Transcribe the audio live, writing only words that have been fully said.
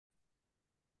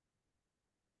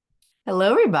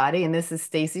Hello, everybody, and this is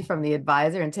Stacey from The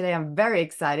Advisor. And today I'm very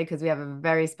excited because we have a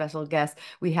very special guest.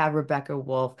 We have Rebecca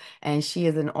Woulfe, and she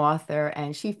is an author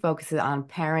and she focuses on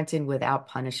parenting without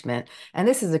punishment. And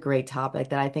this is a great topic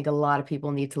that I think a lot of people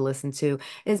need to listen to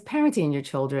is parenting your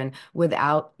children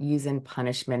without using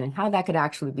punishment and how that could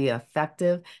actually be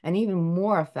effective and even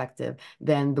more effective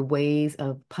than the ways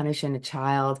of punishing a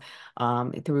child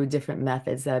through different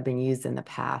methods that have been used in the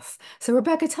past. So,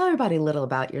 Rebecca, tell everybody a little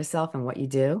about yourself and what you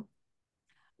do.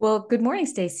 Well, good morning,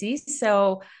 Stacy.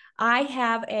 So I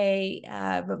have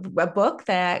a book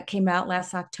that came out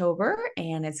last October,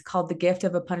 and it's called The Gift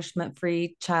of a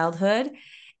Punishment-Free Childhood.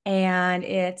 And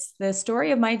it's the story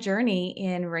of my journey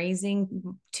in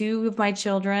raising two of my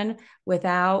children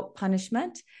without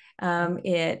punishment.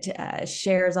 It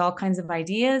shares all kinds of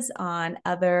ideas on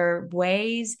other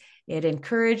ways. It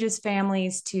encourages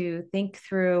families to think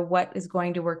through what is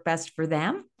going to work best for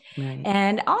them, Right.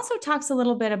 and also talks a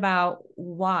little bit about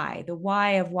the why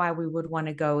of why we would want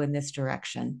to go in this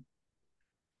direction.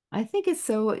 I think it's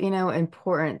so,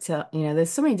 important to, there's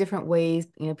so many different ways,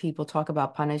 people talk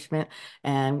about punishment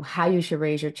and how you should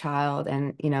raise your child.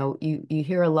 And, you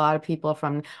hear a lot of people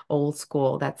from old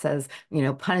school that says,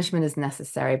 punishment is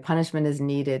necessary, punishment is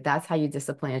needed. That's how you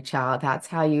discipline a child. That's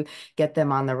how you get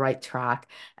them on the right track.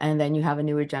 And then you have a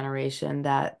newer generation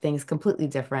that thinks completely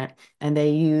different and they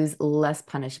use less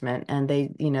punishment and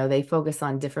they focus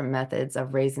on different methods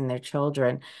of raising their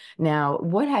children. Now,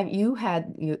 what have you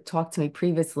talked to me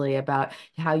previously about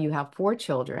how you have four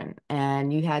children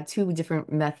and you had two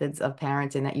different methods of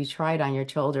parenting that you tried on your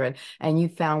children and you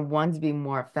found one to be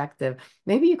more effective.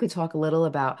 Maybe you could talk a little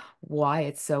about why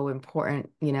it's so important,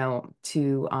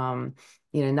 to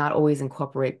not always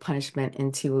incorporate punishment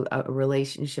into a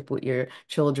relationship with your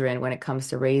children when it comes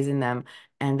to raising them,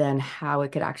 and then how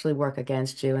it could actually work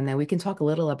against you. And then we can talk a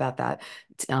little about that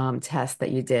test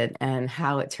that you did and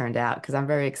how it turned out, because I'm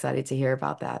very excited to hear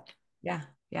about that. Yeah,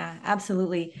 yeah,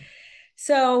 absolutely.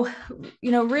 So,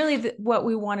 really, what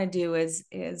we want to do is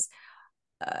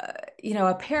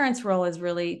a parent's role is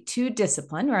really to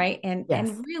discipline, right? And Yes.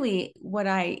 really, what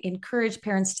I encourage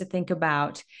parents to think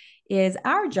about is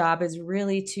our job is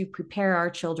really to prepare our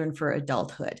children for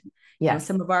adulthood. Yes.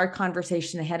 Some of our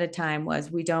conversation ahead of time was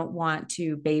we don't want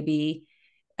to baby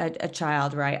a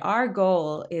child, right? Our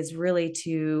goal is really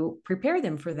to prepare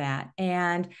them for that.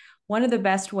 And one of the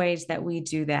best ways that we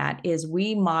do that is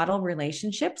we model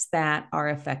relationships that are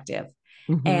effective.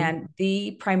 Hmm. And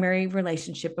the primary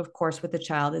relationship, of course, with the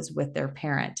child is with their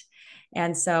parent.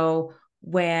 And so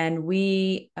when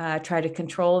we try to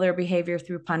control their behavior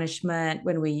through punishment,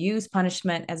 when we use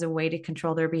punishment as a way to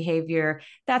control their behavior,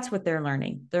 that's what they're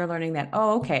learning. They're learning that,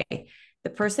 oh, okay, the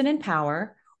person in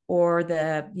power or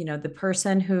the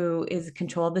person who is in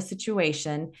control of the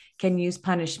situation can use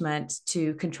punishment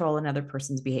to control another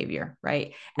person's behavior,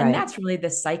 right? And Right. that's really the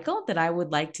cycle that I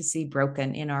would like to see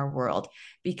broken in our world,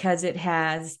 because it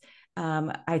has,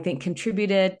 I think,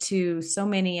 contributed to so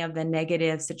many of the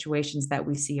negative situations that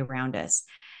we see around us.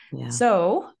 Yeah.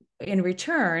 So, in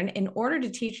return, in order to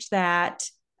teach that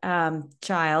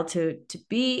child to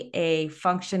be a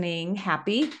functioning,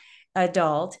 happy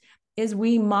adult, is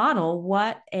we model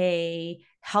what a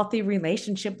healthy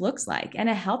relationship looks like. And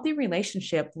a healthy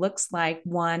relationship looks like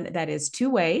one that is two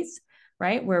ways,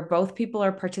 right? Where both people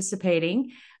are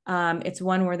participating. It's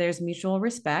one where there's mutual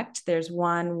respect. There's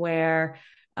one where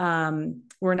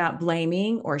we're not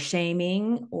blaming or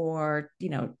shaming or,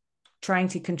 trying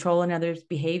to control another's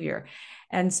behavior.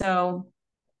 And so,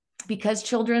 because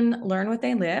children learn what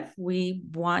they live, we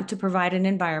want to provide an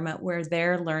environment where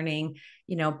they're learning,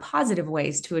 positive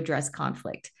ways to address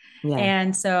conflict. Yes.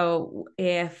 And so,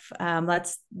 if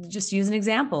let's just use an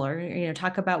example, or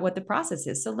talk about what the process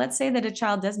is. So, let's say that a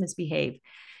child does misbehave.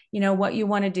 What you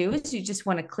want to do is you just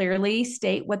want to clearly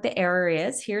state what the error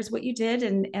is. Here's what you did,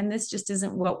 and this just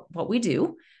isn't what we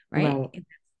do, right? Right.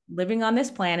 Living on this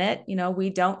planet, we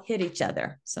don't hit each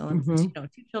other. So, Hmm.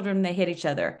 two children, they hit each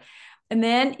other. And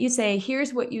then you say,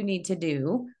 here's what you need to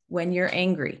do when you're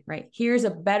angry, right? Here's a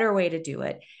better way to do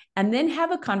it. And then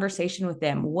have a conversation with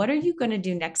them. What are you going to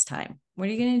do next time? What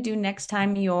are you going to do next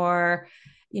time your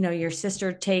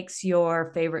sister takes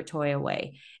your favorite toy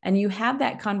away? And you have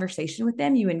that conversation with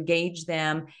them, you engage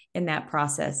them in that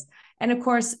process. And of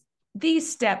course,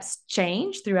 these steps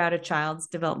change throughout a child's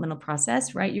developmental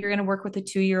process, right? You're going to work with a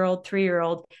 2 year old, 3 year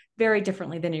old very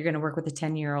differently than you're going to work with a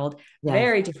 10-year old, Yes.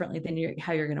 very differently than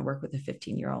how you're going to work with a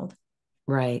 15-year old.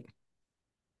 Right.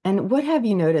 And what have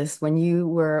you noticed when you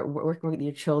were working with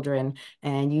your children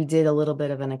and you did a little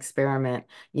bit of an experiment?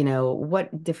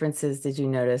 What differences did you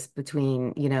notice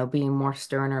between, being more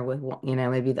sterner with,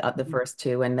 maybe the first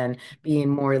two, and then being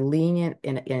more lenient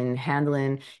in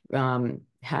handling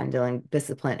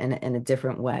discipline in a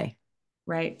different way?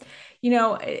 Right. You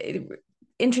know,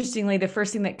 interestingly, the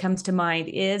first thing that comes to mind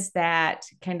is that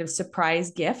kind of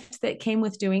surprise gift that came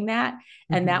with doing that.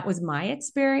 And Hmm. that was my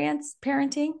experience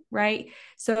parenting, right?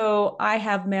 So I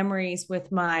have memories with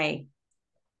my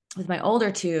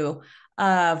older two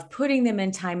of putting them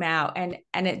in timeout,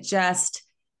 and it just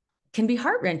can be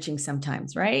heart-wrenching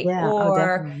sometimes, right? Yeah. Oh,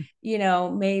 Or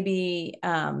definitely. maybe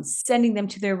sending them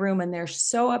to their room and they're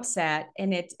so upset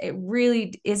and it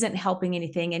really isn't helping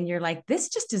anything, and you're like, this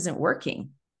just isn't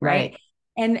working, Right.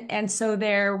 right? And so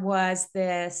there was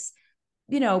this,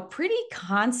 pretty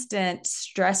constant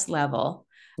stress level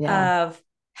Yeah. of,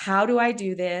 how do I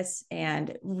do this,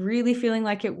 and really feeling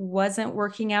like it wasn't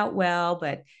working out well,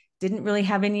 but didn't really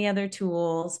have any other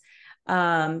tools.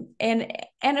 And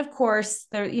of course,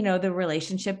 the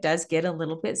relationship does get a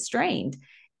little bit strained.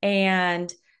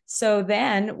 And so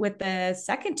then with the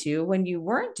second two, when you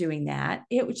weren't doing that,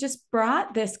 it just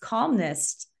brought this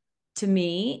calmness to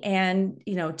me, and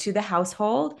to the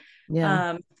household.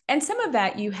 Yeah. Um, and some of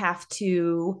that you have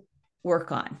to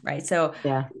work on, right? So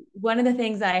Yeah. one of the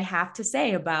things I have to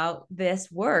say about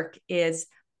this work is,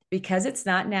 because it's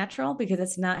not natural, because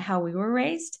it's not how we were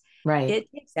raised, Right.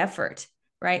 it takes effort,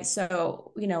 right?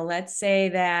 So, let's say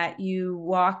that you've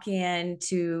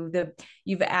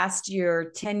asked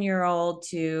your 10-year-old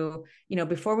to,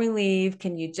 before we leave,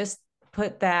 can you just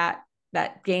put that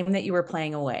game that you were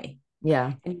playing away?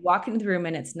 Yeah. And you walk into the room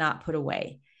and it's not put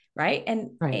away, right?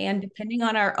 and Right. and depending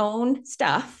on our own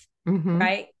stuff, Hmm.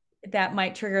 right, that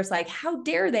might trigger us, like, how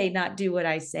dare they not do what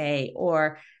I say,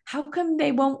 or how come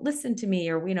they won't listen to me,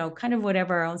 or kind of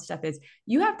whatever our own stuff is.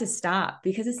 You have to stop,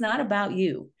 because it's not about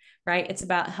you, right? It's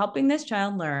about helping this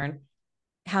child learn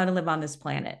how to live on this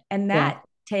planet, and Yeah. that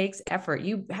takes effort.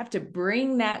 You have to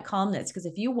bring that calmness, because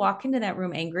if you walk into that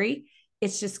room angry,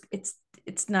 it's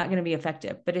not going to be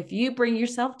effective. But if you bring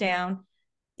yourself down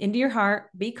into your heart,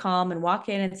 be calm, and walk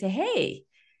in and say, hey,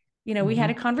 we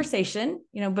had Hmm. a conversation,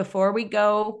 before we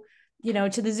go,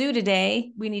 to the zoo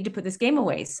today, we need to put this game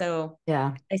away. So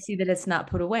Yeah. I see that it's not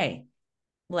put away.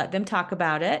 Let them talk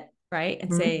about it, right? And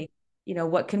Hmm. say,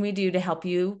 what can we do to help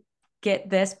you get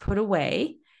this put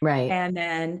away? Right. And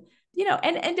then,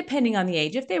 and depending on the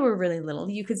age, if they were really little,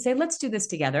 you could say, let's do this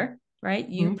together, right?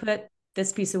 You Hmm. put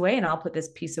this piece away and I'll put this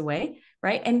piece away,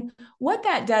 right? And what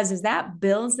that does is that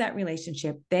builds that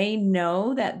relationship. They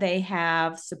know that they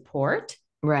have support,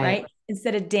 Right. right?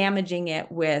 Instead of damaging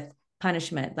it with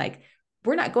punishment, like,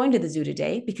 we're not going to the zoo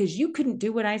today because you couldn't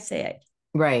do what I said,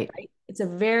 Right. right? It's a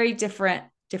very different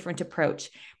approach.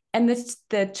 And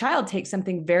the child takes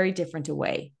something very different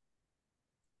away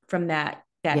from that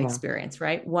Yeah. experience,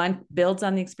 right? One builds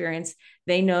on the experience.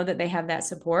 They know that they have that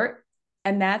support,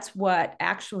 and that's what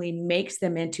actually makes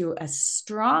them into a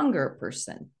stronger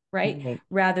person, right? Right.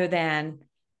 Rather than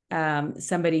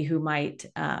somebody who might,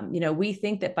 we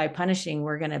think that by punishing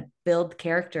we're going to build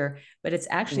character, but it's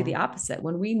actually Yeah. the opposite.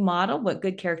 When we model what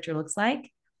good character looks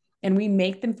like, and we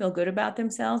make them feel good about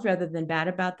themselves rather than bad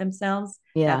about themselves,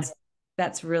 Yeah.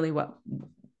 that's really what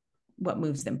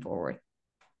moves them forward.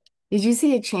 Did you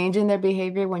see a change in their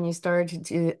behavior when you started to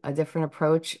do a different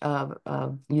approach of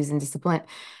using discipline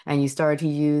and you started to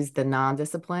use the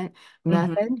non-discipline Mm-hmm.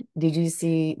 method? Did you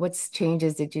see what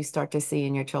changes did you start to see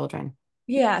in your children?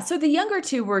 Yeah. So the younger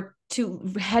two were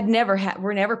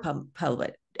never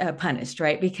punished,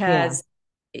 right? Yeah. Because,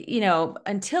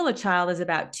 until a child is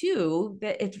about two,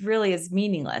 that it really is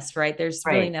meaningless, right? There's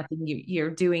really Right. nothing you're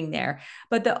doing there.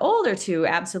 But the older two,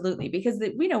 absolutely, because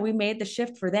we made the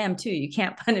shift for them too. You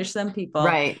can't punish some people.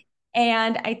 Right.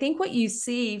 And I think what you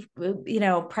see,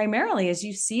 primarily, is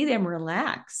you see them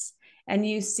relax, and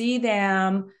you see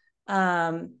them,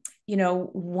 um,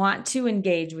 want to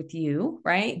engage with you,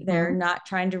 right? They're Hmm. not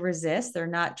trying to resist. They're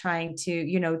not trying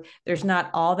to, there's not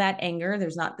all that anger.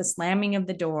 There's not the slamming of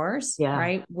the doors, Yeah.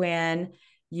 right? When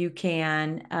you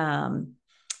can,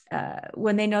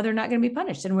 when they know they're not going to be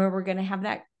punished, and where we're going to have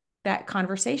that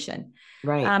conversation.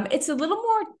 Right. It's a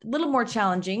little more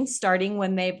challenging starting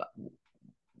when they've,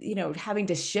 having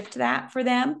to shift that for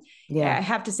them. Yeah. I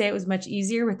have to say it was much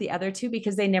easier with the other two,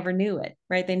 because they never knew it,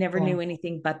 right? They never Yeah. knew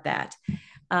anything but that.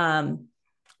 Um,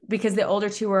 because the older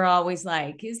two were always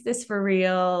like, is this for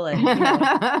real? And,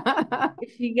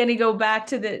 if you're going to go back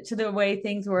to the way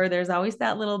things were, there's always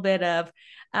that little bit of,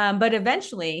 but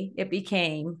eventually it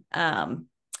became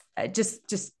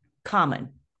just common,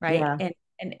 right? Yeah.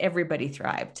 and everybody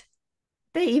thrived.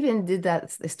 They even did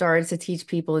that. They started to teach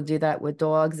people to do that with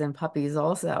dogs and puppies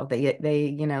also.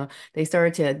 They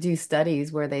started to do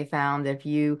studies where they found if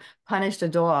you punished a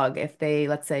dog, if they,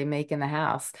 let's say, make in the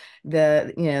house,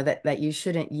 that you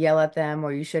shouldn't yell at them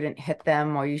or you shouldn't hit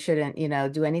them or you shouldn't,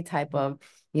 do any type of,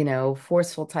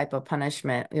 forceful type of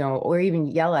punishment, or even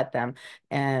yell at them.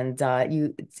 And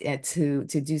to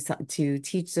do some to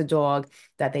teach the dog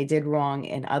that they did wrong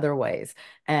in other ways.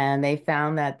 And they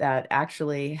found that that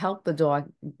actually helped the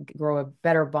dog grow a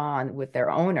better bond with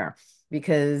their owner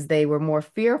because they were more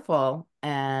fearful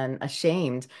and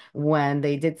ashamed when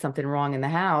they did something wrong in the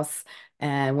house.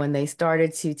 And when they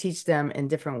started to teach them in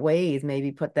different ways,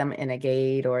 maybe put them in a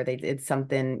gate or they did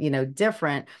something,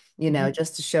 different, Mhm.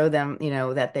 just to show them,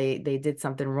 that they did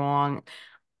something wrong,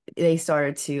 they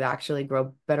started to actually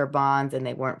grow better bonds and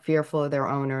they weren't fearful of their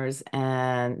owners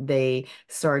and they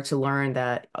started to learn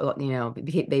that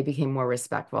they became more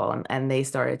respectful and they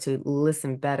started to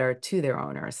listen better to their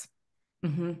owners.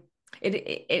 Mhm.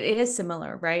 It is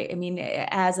similar, right? I mean,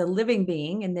 as a living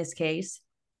being in this case,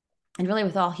 and really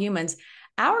with all humans,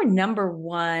 our number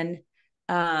one,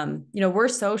 we're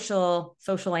social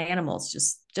animals,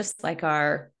 just like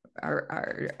our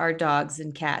dogs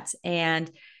and cats, and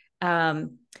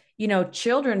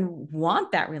children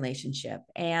want that relationship.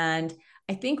 And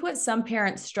I think what some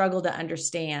parents struggle to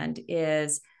understand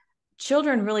is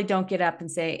children really don't get up and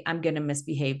say, "I'm going to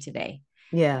misbehave today."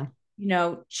 Yeah,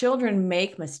 Children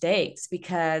make mistakes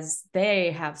because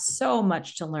they have so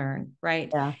much to learn,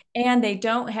 right? yeah, And they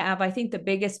don't have, I think the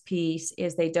biggest piece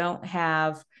is they don't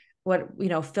have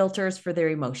filters for their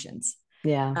emotions.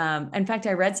 yeah, In fact,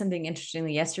 I read something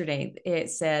interestingly yesterday. It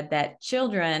said that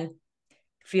children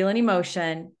feel an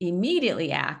emotion,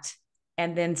 immediately act,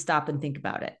 and then stop and think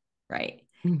about it, right?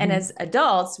 And hmm, as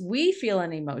adults, we feel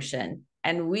an emotion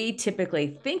and we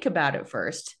typically think about it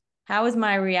first. How is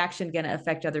my reaction going to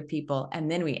affect other people?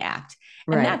 And then we act.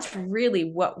 And right, that's really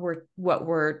what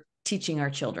we're teaching our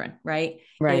children, right?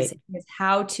 right, Is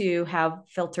how to have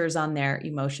filters on their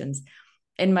emotions.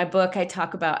 In my book, I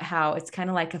talk about how it's kind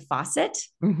of like a faucet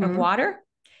of hmm, water,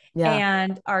 yeah,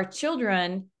 and our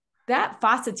children, that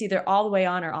faucet's either all the way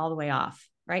on or all the way off,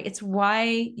 right? It's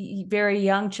why very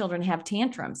young children have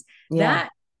tantrums. yeah, That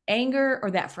anger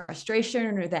or that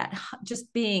frustration or that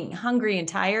just being hungry and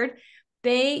tired,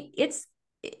 it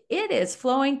is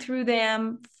flowing through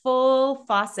them full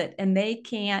faucet, and they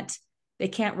can't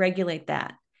regulate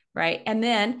that, right? And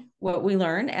then what we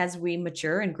learn as we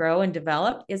mature and grow and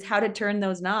develop is how to turn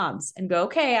those knobs and go,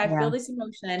 okay, I feel yeah, this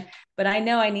emotion, but I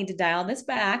know I need to dial this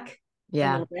back a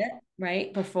yeah, little bit,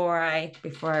 right? Before I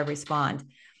respond.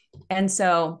 And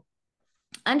so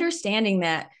understanding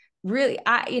that, really,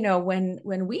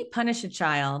 when we punish a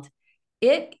child,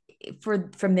 it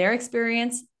from their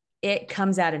experience, it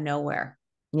comes out of nowhere,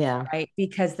 yeah, right?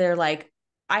 Because they're like,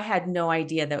 I had no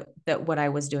idea that what I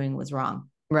was doing was wrong,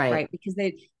 right, right? Because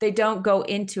they don't go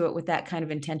into it with that kind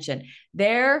of intention.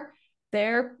 Their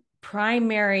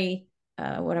primary,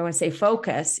 what I want to say,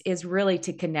 focus is really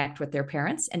to connect with their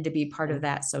parents and to be part of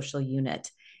that social unit.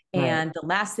 right, And the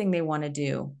last thing they want to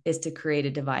do is to create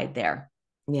a divide there.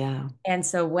 yeah, And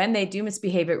so when they do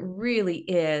misbehave, it really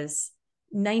is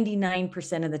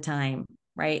 99% of the time,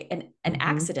 right? An hmm,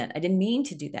 accident. I didn't mean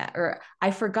to do that. Or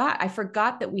I forgot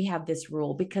that we have this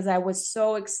rule because I was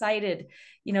so excited.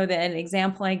 That an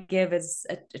example I give is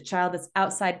a child that's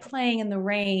outside playing in the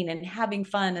rain and having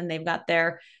fun, and they've got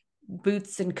their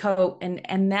boots and coat,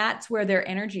 and that's where their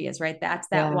energy is, right? That's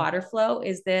that yeah, water flow.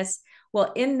 Is this,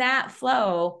 well, in that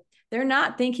flow, they're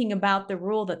not thinking about the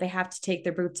rule that they have to take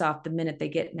their boots off the minute they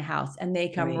get in the house, and they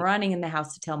come right, running in the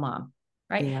house to tell mom,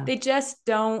 right? yeah, They just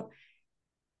don't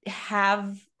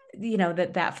have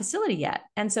that facility yet.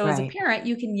 And so as a right, parent,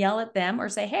 you can yell at them or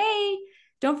say, hey,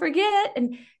 don't forget,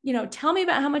 and tell me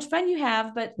about how much fun you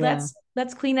have, but yeah,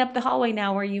 let's clean up the hallway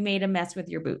now where you made a mess with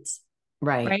your boots,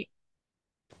 right. right?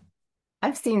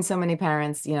 I've seen so many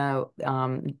parents,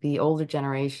 the older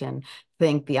generation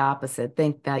think the opposite,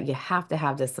 think that you have to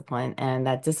have discipline and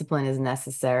that discipline is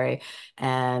necessary,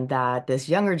 and that this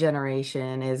younger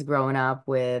generation is growing up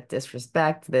with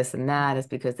disrespect, this and that is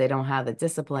because they don't have the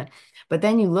discipline. But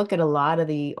then you look at a lot of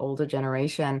the older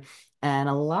generation, and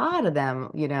a lot of them,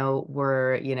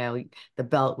 were, the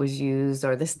belt was used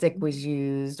or the stick was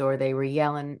used, or they were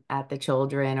yelling at the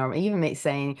children, or even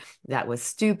saying that was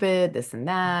stupid, this and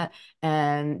that.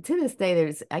 And to this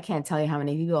day, I can't tell you how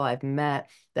many people I've met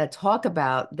that talk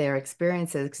about their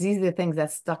experiences, because these are the things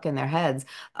that stuck in their heads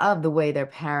of the way their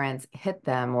parents hit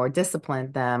them or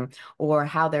disciplined them, or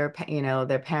how their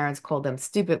parents called them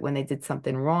stupid when they did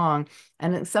something wrong.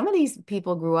 And some of these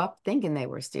people grew up thinking they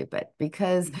were stupid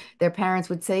because their parents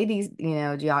would say these,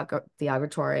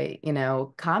 derogatory,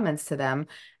 comments to them,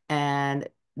 and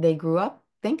they grew up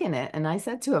thinking it. And I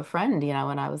said to a friend,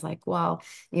 and I was like, well,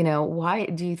 why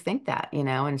do you think that?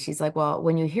 And she's like, well,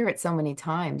 when you hear it so many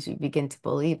times, you begin to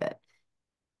believe it.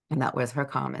 And that was her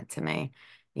comment to me,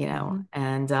 Mhm.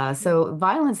 and so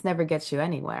violence never gets you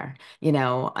anywhere,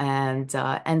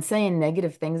 and saying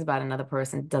negative things about another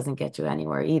person doesn't get you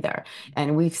anywhere either.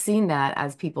 And we've seen that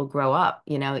as people grow up,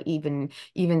 even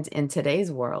in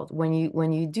today's world, when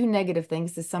you do negative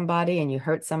things to somebody and you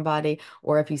hurt somebody,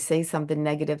 or if you say something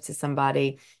negative to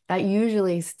somebody, that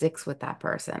usually sticks with that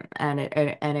person, and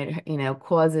it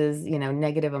causes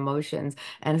negative emotions,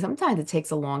 and sometimes it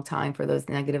takes a long time for those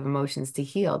negative emotions to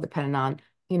heal, depending on,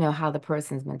 how the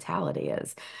person's mentality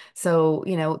is. So,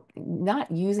 not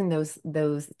using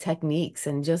those techniques,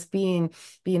 and just being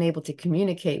able to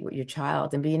communicate with your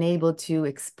child and being able to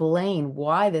explain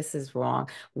why this is wrong,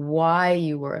 why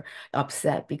you were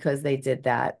upset because they did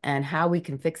that, and how we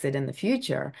can fix it in the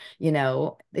future.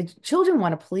 The children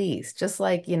want to please, just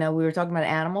like, we were talking about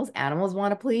animals. Animals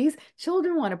want to please.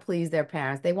 Children want to please their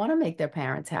parents. They want to make their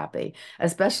parents happy,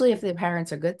 especially if their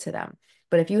parents are good to them.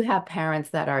 But if you have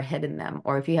parents that are hitting them,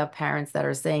 or if you have parents that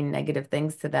are saying negative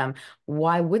things to them,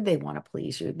 why would they want to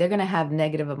please you? They're going to have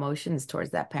negative emotions towards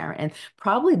that parent, and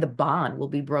probably the bond will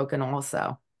be broken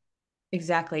also.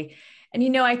 Exactly.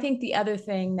 And I think the other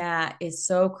thing that is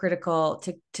so critical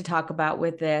to talk about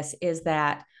with this is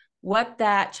that what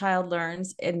that child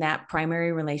learns in that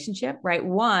primary relationship, right?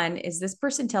 One is, this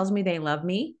person tells me they love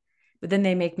me, but then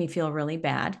they make me feel really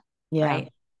bad, Yeah,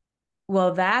 right?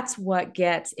 Well, that's what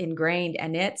gets ingrained,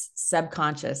 and it's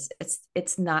subconscious.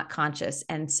 It's not conscious.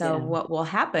 And so yeah, what will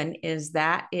happen is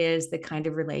that is the kind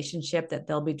of relationship that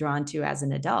they'll be drawn to as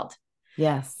an adult.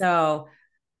 yes, So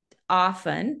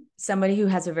often somebody who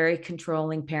has a very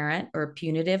controlling parent or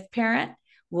punitive parent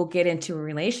will get into a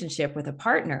relationship with a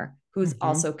partner who's hmm,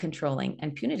 also controlling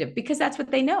and punitive, because that's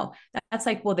what they know. That's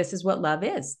like, well, this is what love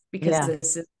is, because yeah,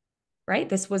 this is right.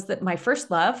 This was my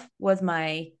first love was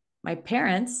my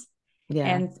parents,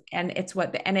 yeah, and it's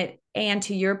what and it and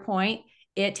to your point,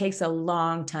 it takes a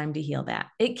long time to heal that.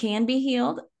 It can be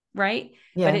healed, right?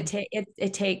 But yeah.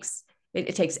 it takes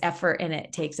effort, and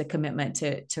it takes a commitment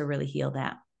to really heal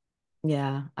that.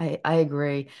 Yeah, I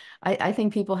agree. I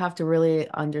think people have to really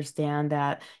understand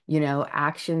that,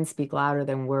 actions speak louder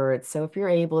than words. So if you're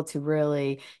able to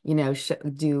really, sh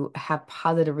have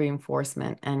positive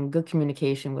reinforcement and good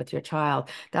communication with your child,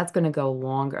 that's going to go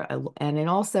longer. And it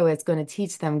also, it's going to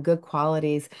teach them good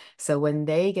qualities. So when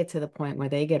they get to the point where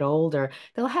they get older,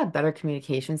 they'll have better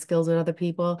communication skills with other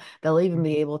people. They'll even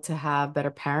be able to have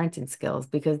better parenting skills,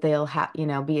 because they'll have,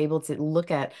 be able to look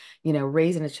at,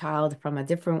 raising a child from a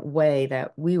different way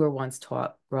that we were once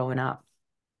taught growing up.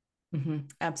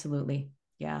 Absolutely.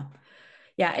 Yeah.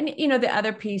 Yeah. And the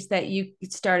other piece that you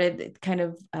started kind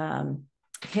of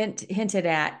hinted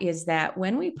at is that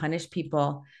when we punish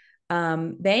people,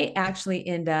 they actually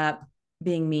end up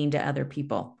being mean to other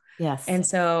people. Yes. And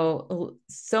so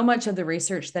much of the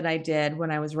research that I did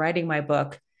when I was writing my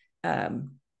book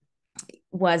um,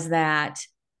 was that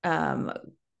um,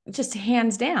 just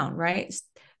hands down, right?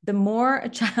 The more a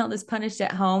child is punished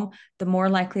at home, the more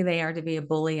likely they are to be a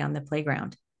bully on the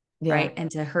playground, Yeah. right? And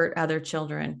to hurt other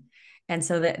children. And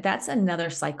so that's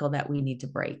another cycle that we need to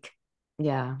break.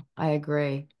 Yeah. I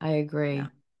agree. I Yeah. agree.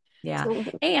 Yeah. So,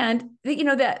 And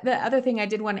the other thing I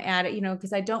did want to add,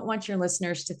 because I don't want your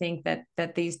listeners to think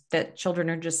that children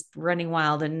are just running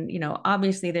wild. And,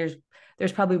 obviously there's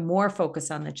probably more focus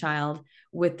on the child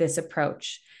with this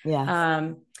approach. yes.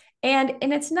 Um, and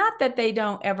it's not that they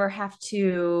don't ever have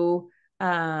to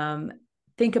um,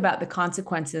 think about the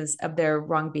consequences of their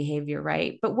wrong behavior,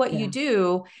 right? But what you Yeah.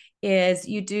 do is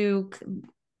you do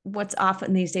what's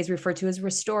often these days referred to as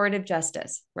restorative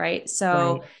justice, right?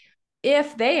 So Right.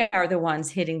 if they are the ones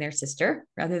hitting their sister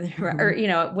rather than, or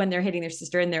Hmm. when they're hitting their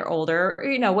sister and they're older,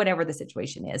 or, whatever the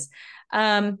situation is,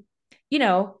 um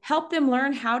help them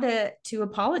learn how to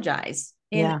apologize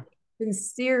and Yeah.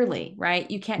 sincerely, right?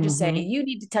 You can't just say Hmm. you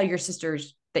need to tell your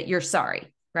sisters that you're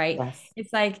sorry, right? Yes.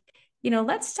 It's like,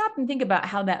 let's stop and think about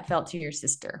how that felt to your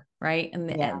sister, right? Yeah.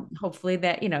 And hopefully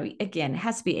that, again, it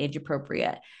has to be age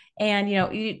appropriate. And,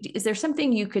 is there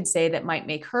something you could say that might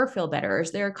make her feel better?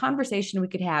 Is there a conversation we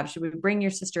could have? Should we bring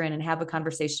your sister in and have a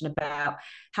conversation about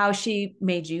how she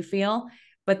made you feel?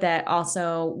 but that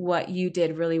also what you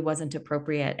did really wasn't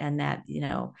appropriate. And that,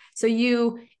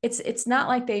 so it's not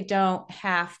like they don't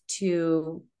have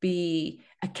to be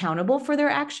accountable for their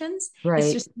actions. It's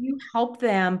Right. just you help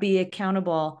them be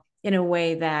accountable in a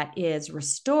way that is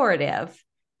restorative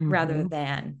rather Hmm.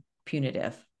 than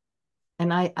punitive.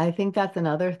 And I think that's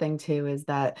another thing too, is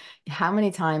that how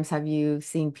many times have you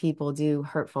seen people do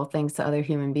hurtful things to other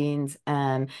human beings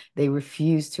and they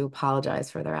refuse to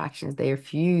apologize for their actions? They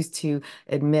refuse to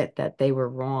admit that they were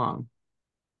wrong.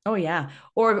 Oh yeah.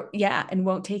 Or yeah, and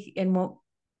won't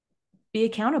be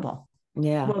accountable.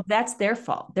 Yeah, Well, that's their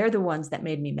fault. They're the ones that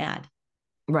made me mad.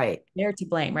 right. They're to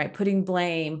blame, right? Putting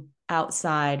blame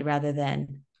outside rather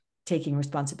than taking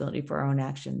responsibility for our own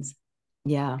actions.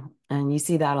 Yeah, and you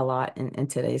see that a lot in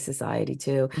today's society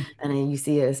too. And then you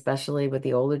see it especially with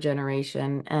the older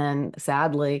generation. And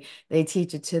sadly, they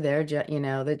teach it to their,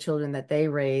 the children that they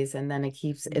raise, and then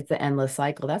it's an endless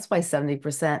cycle. That's why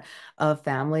 70% of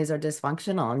families are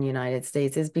dysfunctional in the United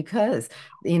States is because,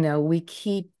 we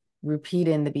keep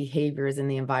repeating the behaviors in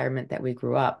the environment that we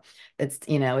grew up. It's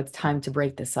time to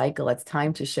break the cycle. It's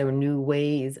time to show new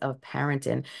ways of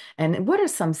parenting. And what are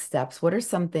some steps? What are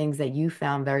some things that you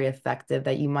found very effective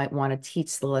that you might want to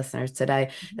teach the listeners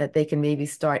today that they can maybe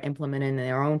start implementing in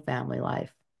their own family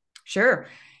life? Sure.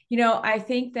 I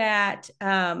think that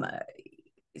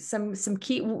some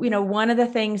key, one of the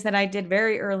things that I did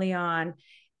very early on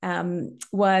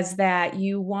was that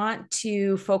you want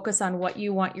to focus on what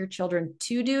you want your children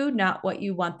to do, not what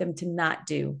you want them to not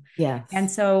do. And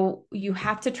Yes. so you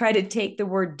have to try to take the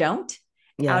word don't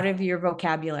out Yes. of your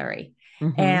vocabulary.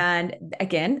 Mm-hmm. And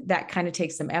again, that kind of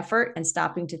takes some effort and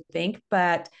stopping to think.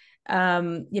 But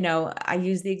I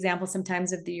use the example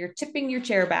sometimes of you're tipping your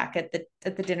chair back at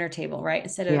the dinner table, right?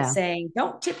 Instead of Yeah. saying,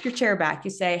 don't tip your chair back,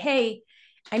 you say, hey,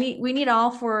 we need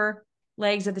all four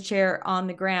legs of the chair on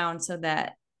the ground so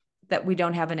that we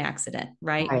don't have an accident,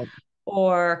 right? Right.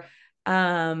 Or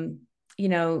um,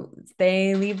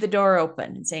 they leave the door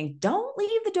open and saying, don't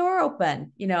leave the door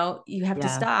open. You have to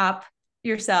Yeah. stop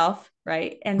yourself,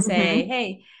 right? And say, Mm-hmm.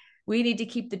 hey, we need to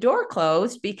keep the door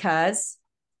closed because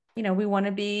we want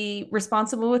to be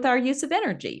responsible with our use of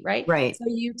energy, right? Right. So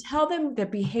you tell them the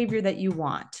behavior that you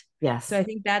want. So Yes. I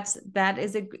think that's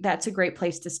a great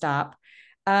place to stop.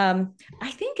 I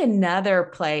think another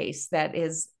place that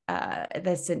is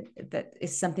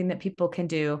something that people can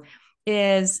do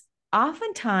is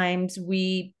oftentimes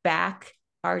we back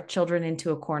our children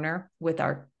into a corner with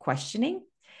our questioning.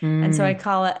 And so I Mm.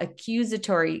 call it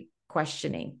accusatory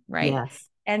questioning, right? Yes.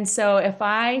 And so if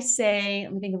I say,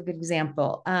 let me think of a good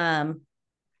example.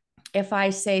 If I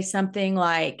say something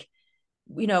like,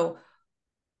 you know,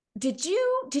 did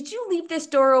you leave this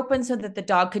door open so that the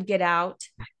dog could get out?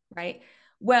 Right.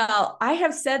 Well, I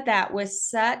have said that with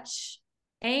such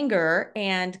anger,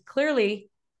 and clearly,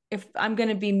 if I'm going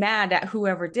to be mad at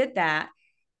whoever did that,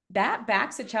 that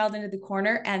backs a child into the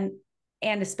corner, and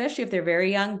especially if they're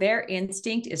very young, their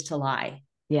instinct is to lie,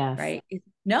 Yes. right?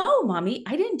 No, mommy,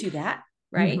 I didn't do that,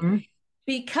 right? Mm-hmm.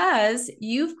 Because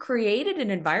you've created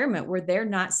an environment where they're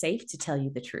not safe to tell you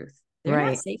the truth. They're not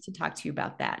Right. safe to talk to you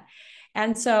about that.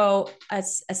 And so, a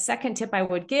second tip I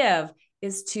would give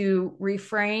is to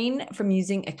refrain from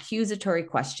using accusatory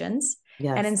questions. And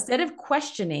Yes. instead of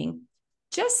questioning,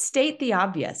 just state the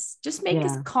obvious. Just make a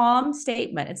Yeah. calm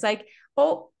statement. It's like,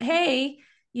 oh, hey,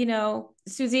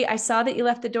 Susie, I saw that you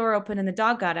left the door open and the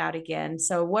dog got out again.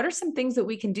 So, what are some things that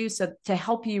we can do to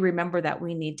help you remember that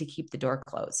we need to keep the door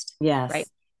closed? Right. Yes.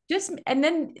 Just and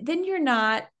then you're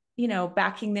not,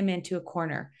 backing them into a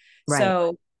corner. Right.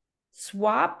 So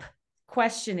swap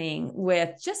questioning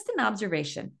with just an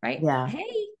observation, right? Yeah.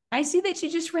 Hey, I see that you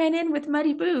just ran in with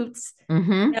muddy boots, you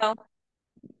Mm-hmm. know,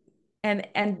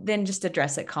 and then just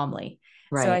address it calmly.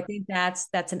 So I Right. think that's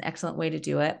an excellent way to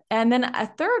do it. And then a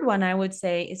third one I would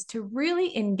say is to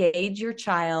really engage your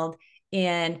child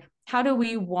in how do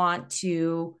we want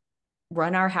to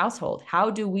run our household?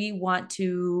 How do we want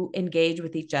to engage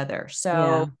with each other?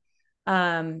 So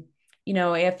Yeah. um,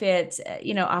 if it's,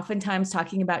 oftentimes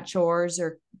talking about chores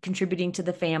or contributing to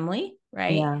the family,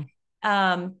 right?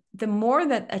 Yeah. The more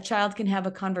that a child can have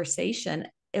a conversation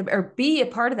or be a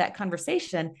part of that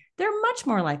conversation, they're much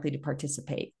more likely to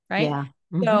participate, right? Yeah.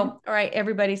 So, Mm-hmm. all right,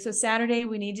 everybody. So Saturday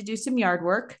we need to do some yard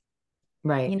work.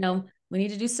 Right. We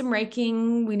need to do some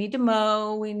raking. We need to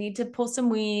mow. We need to pull some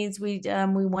weeds. We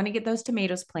want to get those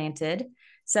tomatoes planted.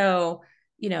 So,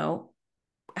 you know,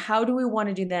 how do we want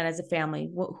to do that as a family?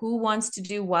 Who wants to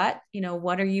do what?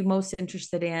 What are you most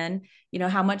interested in?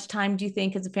 How much time do you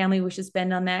think as a family we should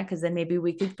spend on that? Because then maybe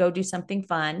we could go do something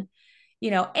fun,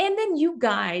 and then you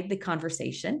guide the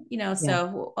conversation, Yeah.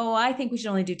 so, oh, I think we should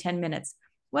only do 10 minutes.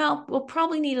 Well, we'll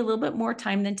probably need a little bit more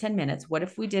time than 10 minutes. What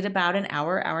if we did about an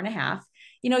hour, hour and a half?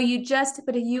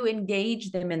 But you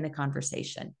engage them in the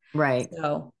conversation. Right.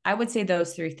 So I would say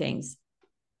those three things.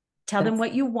 Tell them That's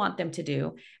what you want them to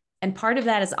do. And part of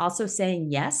that is also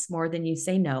saying yes more than you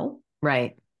say no.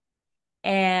 right.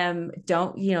 And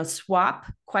don't,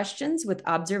 swap questions with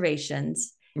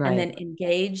observations, and Right. then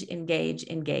engage,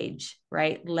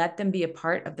 right? Let them be a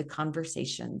part of the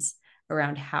conversations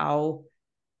around how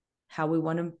we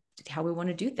want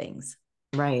to do things.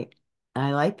 Right.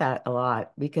 I like that a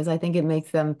lot because I think it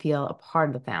makes them feel a part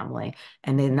of the family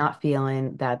and they're not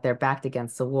feeling that they're backed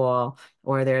against the wall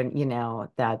or they're,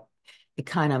 that it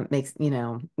kind of makes,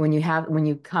 when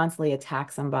you constantly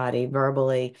attack somebody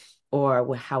verbally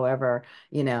or however,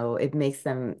 it makes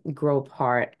them grow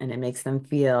apart and it makes them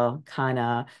feel kind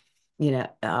of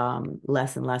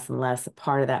less and less and less a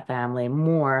part of that family,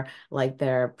 more like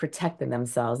they're protecting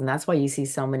themselves. And that's why you see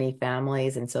so many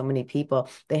families and so many people,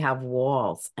 they have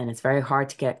walls, and it's very hard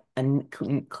to get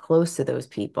close to those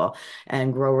people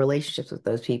and grow relationships with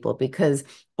those people because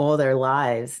all their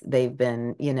lives they've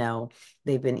been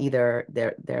either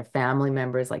their family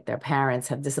members, like their parents,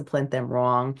 have disciplined them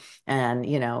wrong, and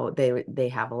they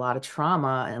have a lot of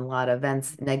trauma and a lot of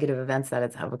negative events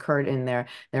that have occurred in their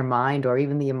mind, or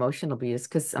even the emotional abuse,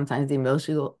 because sometimes the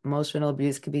emotional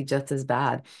abuse could be just as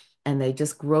bad. And they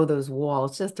just grow those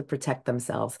walls just to protect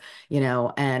themselves,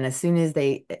 and as soon as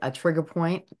a trigger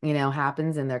point,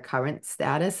 happens in their current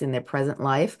status, in their present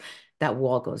life, that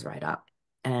wall goes right up.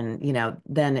 And,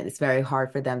 then it's very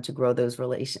hard for them to grow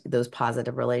those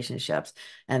positive relationships.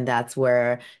 And that's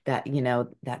where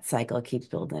that cycle keeps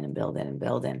building and building and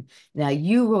building. Now,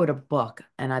 you wrote a book,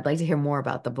 and I'd like to hear more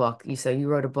about the book. You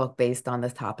wrote a book based on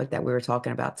this topic that we were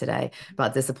talking about today,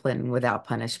 about discipline without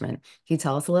punishment. Can you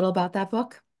tell us a little about that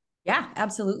book? Yeah,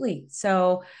 absolutely.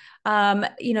 So,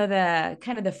 the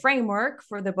kind of the framework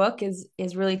for the book is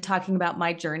really talking about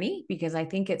my journey, because I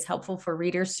think it's helpful for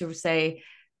readers to say,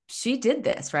 she did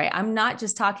this, right? I'm not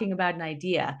just talking about an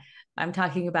idea. I'm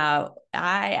talking about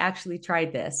I actually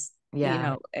tried this,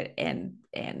 Yeah. and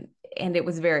it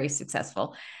was very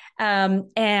successful.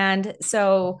 And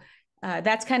so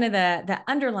that's kind of the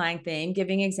underlying thing,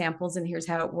 giving examples and here's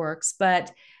how it works.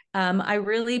 But I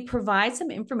really provide some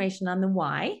information on the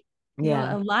why.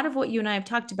 Yeah. A lot of what you and I have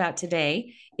talked about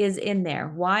today is in there.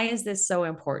 Why is this so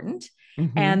important? Hmm.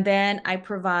 And then I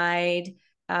provide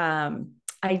um,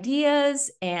 ideas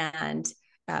and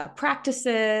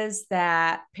practices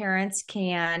that parents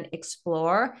can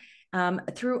explore.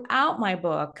 Throughout my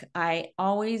book, I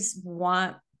always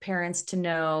want parents to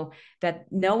know that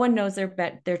no one knows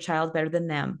their child better than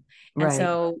them. And Right.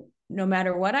 so no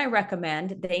matter what I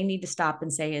recommend, they need to stop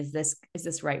and say, is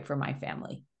this right for my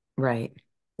family? Right.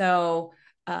 So,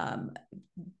 um,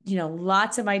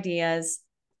 lots of ideas,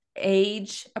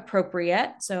 age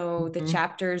appropriate. So the Hmm.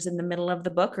 chapters in the middle of the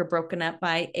book are broken up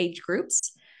by age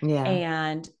groups, Yeah.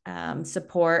 and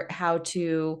support how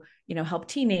to, help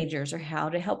teenagers, or how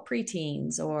to help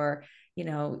preteens, or,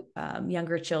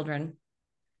 younger children.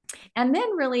 And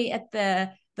then really at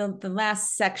the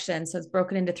last section, so it's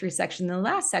broken into three sections. The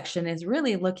last section is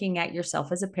really looking at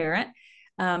yourself as a parent,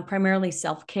 primarily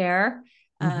self-care,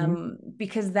 Hmm.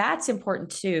 because that's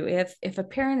important too. If a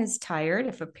parent is tired,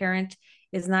 if a parent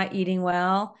is not eating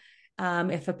well,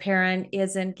 if a parent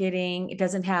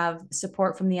doesn't have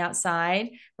support from the outside,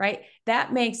 right?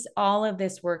 That makes all of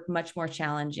this work much more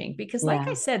challenging, because like I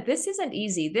Yeah. said, this isn't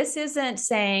easy. This isn't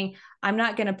saying, I'm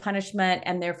not going to punishment,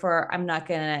 and therefore I'm not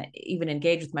going to even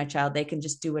engage with my child. They can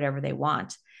just do whatever they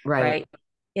want, Right. right?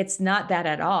 It's not that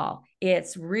at all.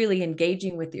 It's really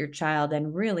engaging with your child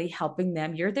and really helping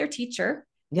them. You're their teacher,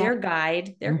 their Yep.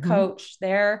 guide, their Hmm. coach,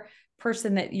 their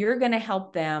person that you're going to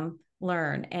help them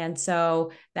learn. And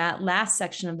so that last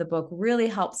section of the book really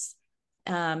helps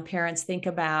parents think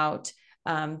about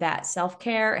that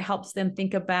self-care. It helps them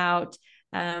think about,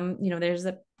 there's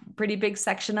a pretty big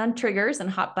section on triggers and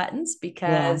hot buttons, Yeah.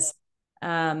 because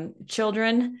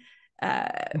children, uh,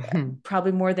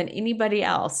 probably more than anybody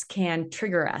else, can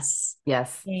trigger us.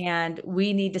 Yes. And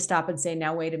we need to stop and say,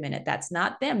 now, wait a minute, that's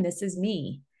not them. This is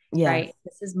me, Yes. right?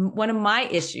 This is one of my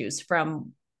issues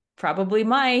from probably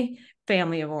my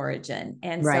family of origin.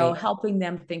 And so Right. helping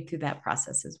them think through that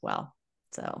process as well.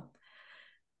 So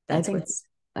I that's think what's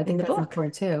I in think the that's book.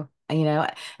 important too.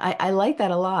 And, I like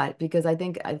that a lot because I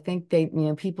think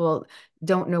they, people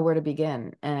don't know where to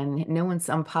begin, and knowing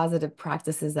some positive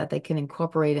practices that they can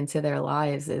incorporate into their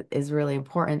lives is really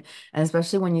important. And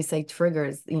especially when you say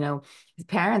triggers,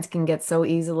 parents can get so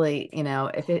easily,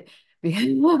 if it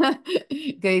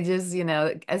they just,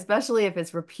 especially if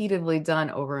it's repeatedly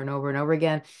done over and over and over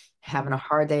again, having a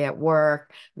hard day at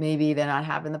work, maybe they're not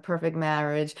having the perfect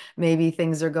marriage, maybe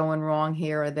things are going wrong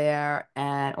here or there,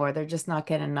 and or they're just not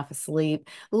getting enough of sleep.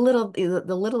 The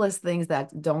littlest things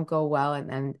that don't go well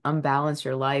and unbalance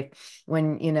your life.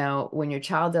 When, when your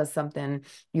child does something,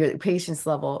 your patience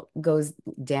level goes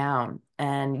down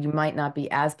and you might not be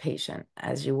as patient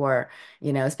as you were,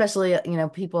 especially,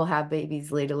 people have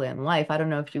babies later in life. I don't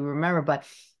know if you remember, but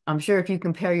I'm sure if you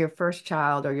compare your first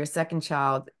child or your second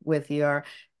child with your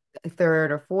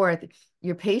third or fourth,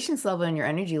 your patience level and your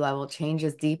energy level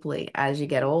changes deeply as you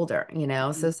get older,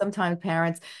 So sometimes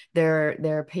parents,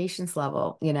 their patience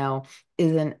level,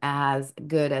 isn't as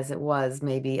good as it was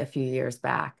maybe a few years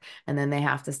back. And then they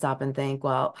have to stop and think,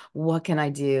 well, what can I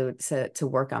do to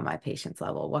work on my patience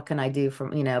level? What can I do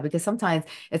from, because sometimes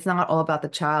it's not all about the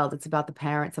child, it's about the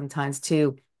parent sometimes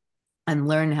too, and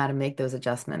learn how to make those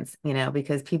adjustments,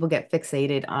 because people get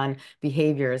fixated on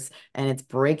behaviors and it's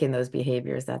breaking those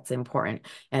behaviors that's important.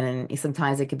 And then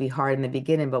sometimes it could be hard in the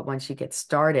beginning, but once you get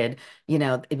started,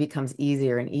 it becomes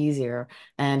easier and easier.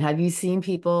 And have you seen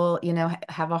people,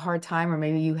 have a hard time, or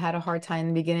maybe you had a hard time in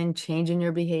the beginning changing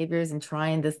your behaviors and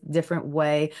trying this different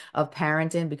way of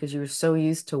parenting because you were so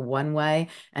used to one way,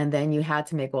 and then you had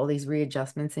to make all these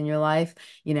readjustments in your life?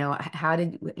 How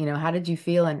did you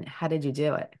feel and how did you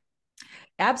do it?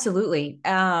 Absolutely.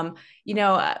 Well,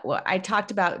 I talked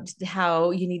about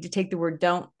how you need to take the word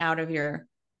don't out of your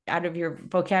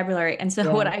vocabulary. And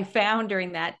so what Yeah. I found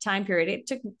during that time period, it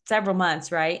took several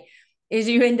months, right? Is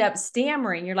you end up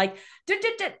stammering. You're like,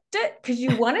 because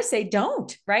you want to say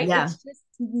don't, right? Yeah. It's just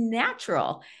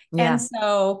natural. And Yeah.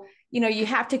 so, you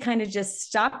have to kind of just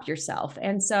stop yourself.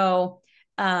 And so,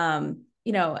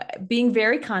 being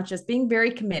very conscious, being very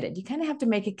committed, you kind of have to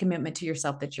make a commitment to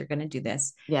yourself that you're going to do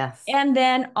this. Yes. And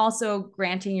then also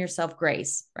granting yourself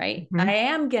grace, right? I Hmm.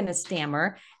 am going to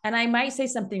stammer and I might say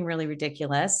something really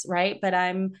ridiculous, right? But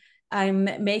I'm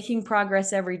making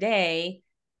progress every day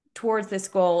towards this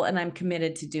goal and I'm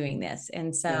committed to doing this.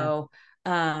 And Yeah. so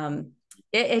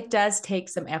it does take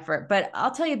some effort, but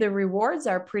I'll tell you, the rewards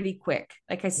are pretty quick.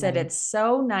 Like I said, Right. it's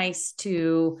so nice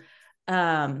to,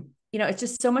 it's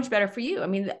just so much better for you. I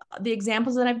mean, the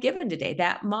examples that I've given today,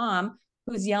 that mom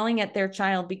who's yelling at their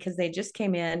child because they just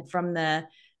came in from the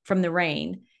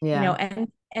rain, Yeah. and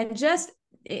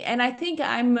I think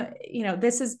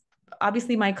this is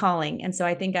obviously my calling. And so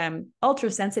I think I'm ultra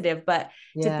sensitive, but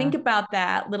to Yeah. think about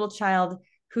that little child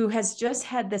who has just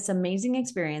had this amazing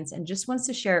experience and just wants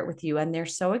to share it with you, and they're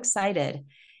so excited.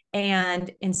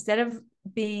 And instead of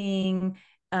being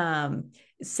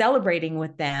celebrating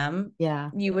with them,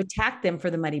 Yeah. you attack them for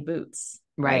the muddy boots,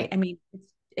 right? Right. I mean,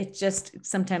 it just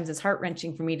sometimes is heart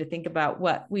wrenching for me to think about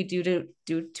what we do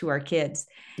to our kids.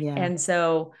 Yeah. And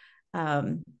so,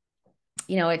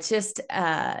 it's just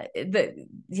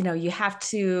you have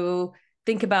to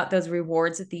think about those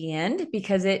rewards at the end,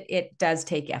 because it does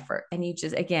take effort, and you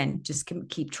just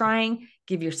keep trying,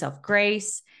 give yourself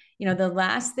grace. The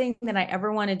last thing that I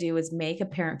ever want to do is make a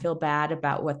parent feel bad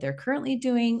about what they're currently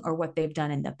doing or what they've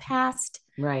done in the past,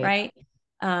 Right. right?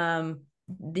 um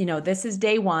this is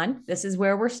day one, this is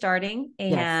where we're starting.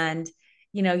 Yes. And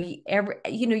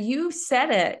you said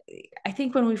it, I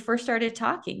think, when we first started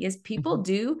talking, is people Mhm.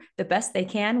 do the best they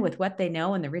can with what they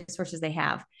know and the resources they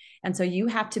have. And so you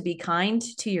have to be kind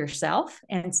to yourself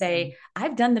and say,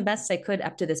 I've done the best I could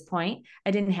up to this point.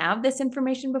 I didn't have this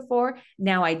information before.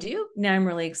 Now I do. Now I'm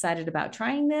really excited about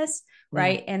trying this. Yeah.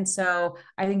 Right. And so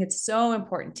I think it's so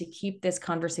important to keep this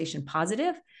conversation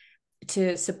positive,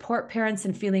 to support parents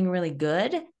in feeling really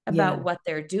good about Yeah. what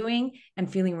they're doing and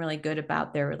feeling really good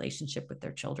about their relationship with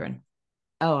their children.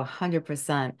 Oh,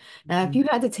 100%. Now, if you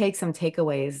had to take some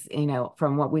takeaways,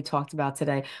 from what we talked about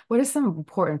today, what are some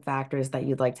important factors that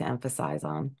you'd like to emphasize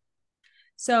on?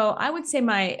 So I would say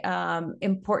my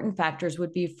important factors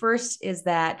would be, first is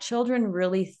that children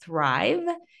really thrive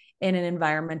in an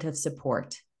environment of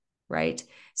support, right?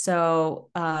 So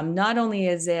not only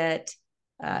is it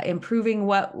improving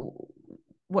what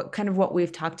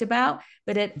we've talked about,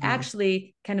 but it Mhm.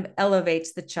 actually kind of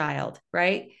elevates the child,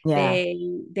 right? Yeah.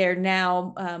 They're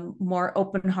now more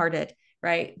open-hearted,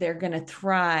 right? They're going to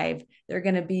thrive. They're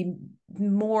going to be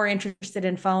more interested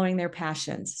in following their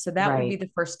passions. So that would be Right.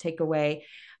 the first takeaway.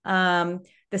 Um,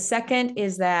 the second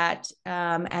is that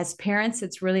as parents,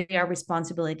 it's really our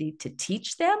responsibility to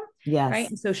teach them, right? Yes.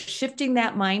 And so shifting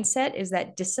that mindset is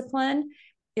that discipline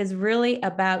is really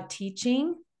about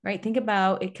teaching, right? Think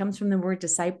about, it comes from the word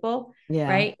disciple, Yeah.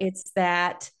 right? It's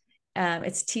that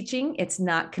it's teaching, it's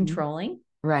not Mhm. controlling,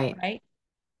 Right. right?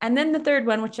 And then the third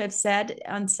one, which I've said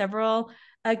on several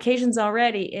occasions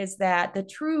already, is that the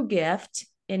true gift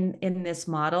in this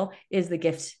model is the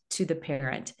gift to the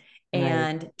parent. Right.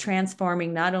 and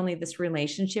transforming not only this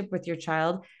relationship with your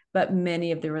child, but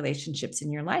many of the relationships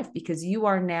in your life, because you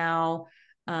are now,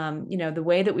 the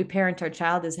way that we parent our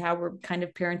child is how we're kind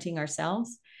of parenting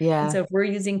ourselves. And Yeah. so if we're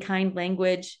using kind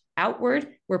language outward,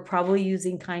 we're probably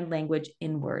using kind language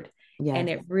inward. And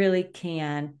Yes. it really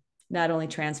can not only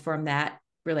transform that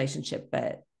relationship,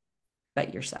 but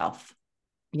yourself.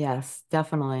 Yes,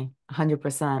 definitely.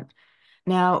 100%.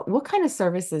 Now, what kind of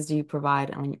services do you provide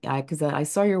on, because I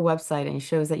saw your website and it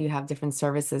shows that you have different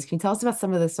services. Can you tell us about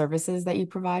some of the services that you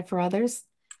provide for others?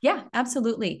 Yeah,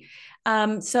 absolutely.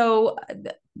 So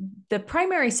the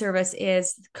primary service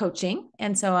is coaching,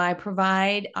 and so I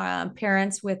provide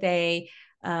parents with a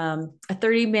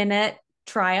 30-minute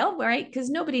trial, right? Because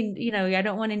nobody, I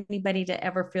don't want anybody to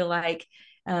ever feel like,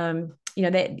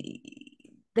 that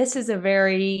this is a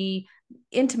very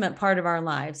intimate part of our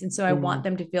lives, and so I Yeah. want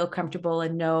them to feel comfortable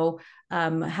and know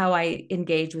how I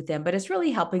engage with them. But it's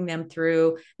really helping them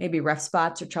through maybe rough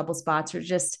spots or trouble spots, or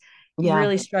just Yeah.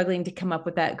 really struggling to come up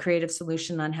with that creative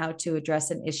solution on how to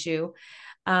address an issue.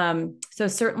 So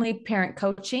certainly parent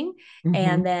coaching, Hmm.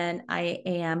 and then I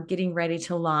am getting ready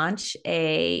to launch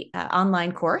a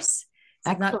online course.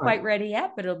 So not Excellent. quite ready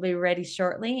yet, but it'll be ready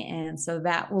shortly, and so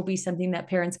that will be something that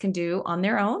parents can do on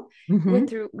their own with Hmm.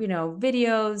 through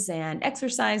videos and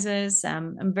exercises.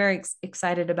 I'm very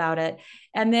excited about it,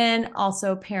 and then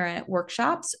also parent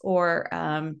workshops or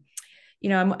I'm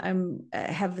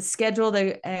have scheduled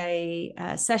a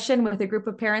session with a group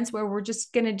of parents where we're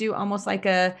just going to do almost like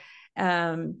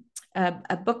um,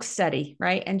 a book study,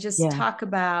 right? And just Yeah. talk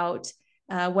about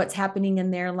what's happening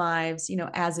in their lives,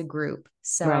 as a group. Right.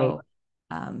 So,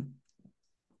 um,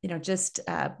 just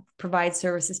provide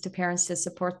services to parents to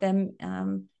support them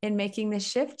in making this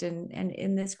shift and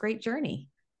in this great journey.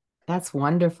 That's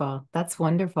wonderful. That's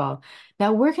wonderful.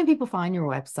 Now, where can people find your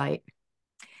website?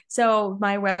 So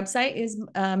my website is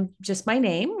just my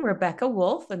name, Rebecca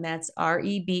Woulfe, and that's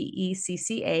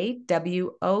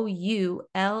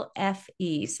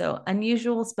RebeccaWoulfe. So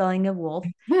unusual spelling of wolf,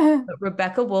 but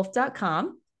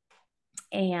RebeccaWoulfe.com.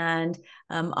 And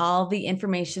all the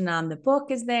information on the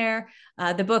book is there.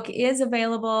 The book is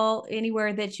available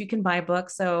anywhere that you can buy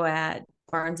books. So at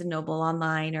Barnes and Noble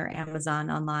online or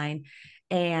Amazon online.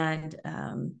 And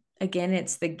again,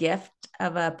 it's the gift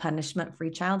of a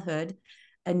punishment-free childhood,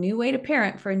 a new way to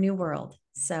parent for a new world.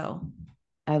 So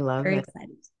I love very it.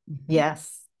 excited.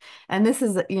 Yes. And this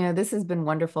has been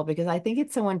wonderful because I think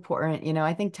it's so important.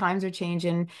 I think times are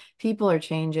changing, people are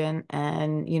changing,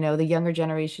 and, the younger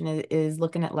generation is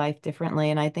looking at life differently.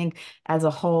 And I think as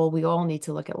a whole, we all need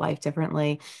to look at life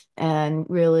differently and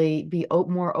really be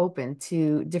more open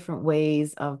to different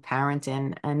ways of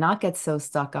parenting and not get so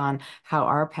stuck on how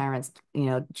our parents,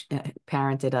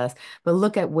 parented us, but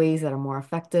look at ways that are more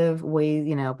effective ways,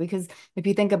 because if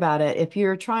you think about it, if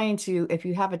you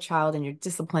have a child and you're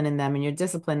disciplining them and you're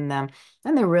disciplining them,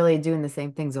 then they're really doing the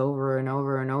same things over and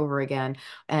over and over again,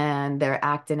 and they're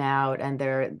acting out and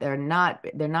they're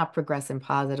not progressing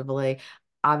positively.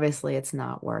 Obviously, it's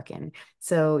not working.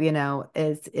 So,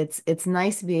 it's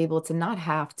nice to be able to not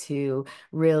have to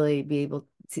really be able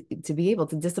to be able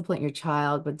to discipline your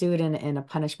child, but do it in a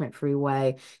punishment-free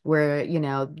way where,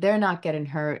 they're not getting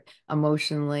hurt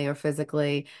emotionally or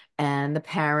physically, and the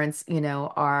parents,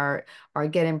 are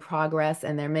getting progress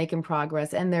and they're making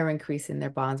progress and they're increasing their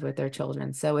bonds with their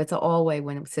children. So it's an all-way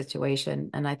win situation.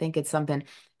 And I think it's something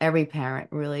every parent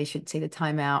really should take the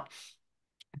time out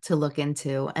to look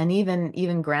into. And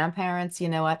even grandparents,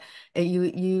 what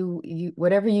you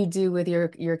whatever you do with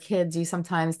your kids, you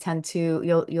sometimes tend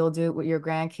to you'll do it with your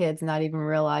grandkids, not even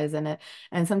realizing it.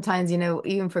 And sometimes,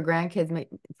 even for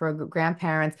for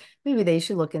grandparents, maybe they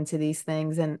should look into these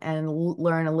things and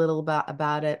learn a little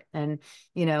about it. And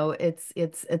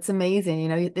it's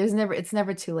amazing. It's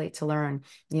never too late to learn.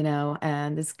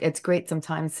 And it's great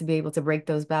sometimes to be able to break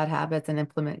those bad habits and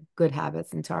implement good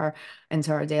habits into our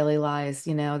daily lives.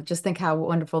 Just think how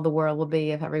wonderful the world will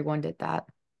be if everyone did that.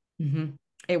 Mm-hmm.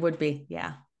 It would be.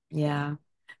 Yeah. Yeah. Yeah.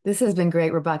 This has been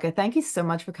great, Rebecca. Thank you so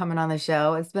much for coming on the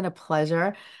show. It's been a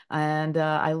pleasure, and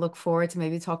I look forward to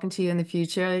maybe talking to you in the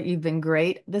future. You've been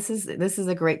great. This is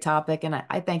a great topic, and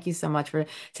I thank you so much for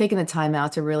taking the time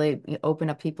out to really open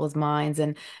up people's minds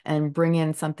and bring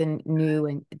in something new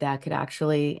and that could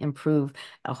actually improve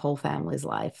a whole family's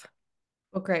life.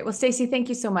 Well, great. Well, Stacey, thank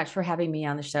you so much for having me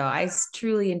on the show. I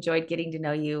truly enjoyed getting to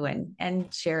know you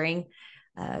and sharing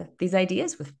these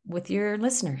ideas with your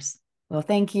listeners. Well,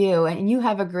 thank you, and you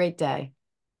have a great day.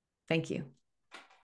 Thank you.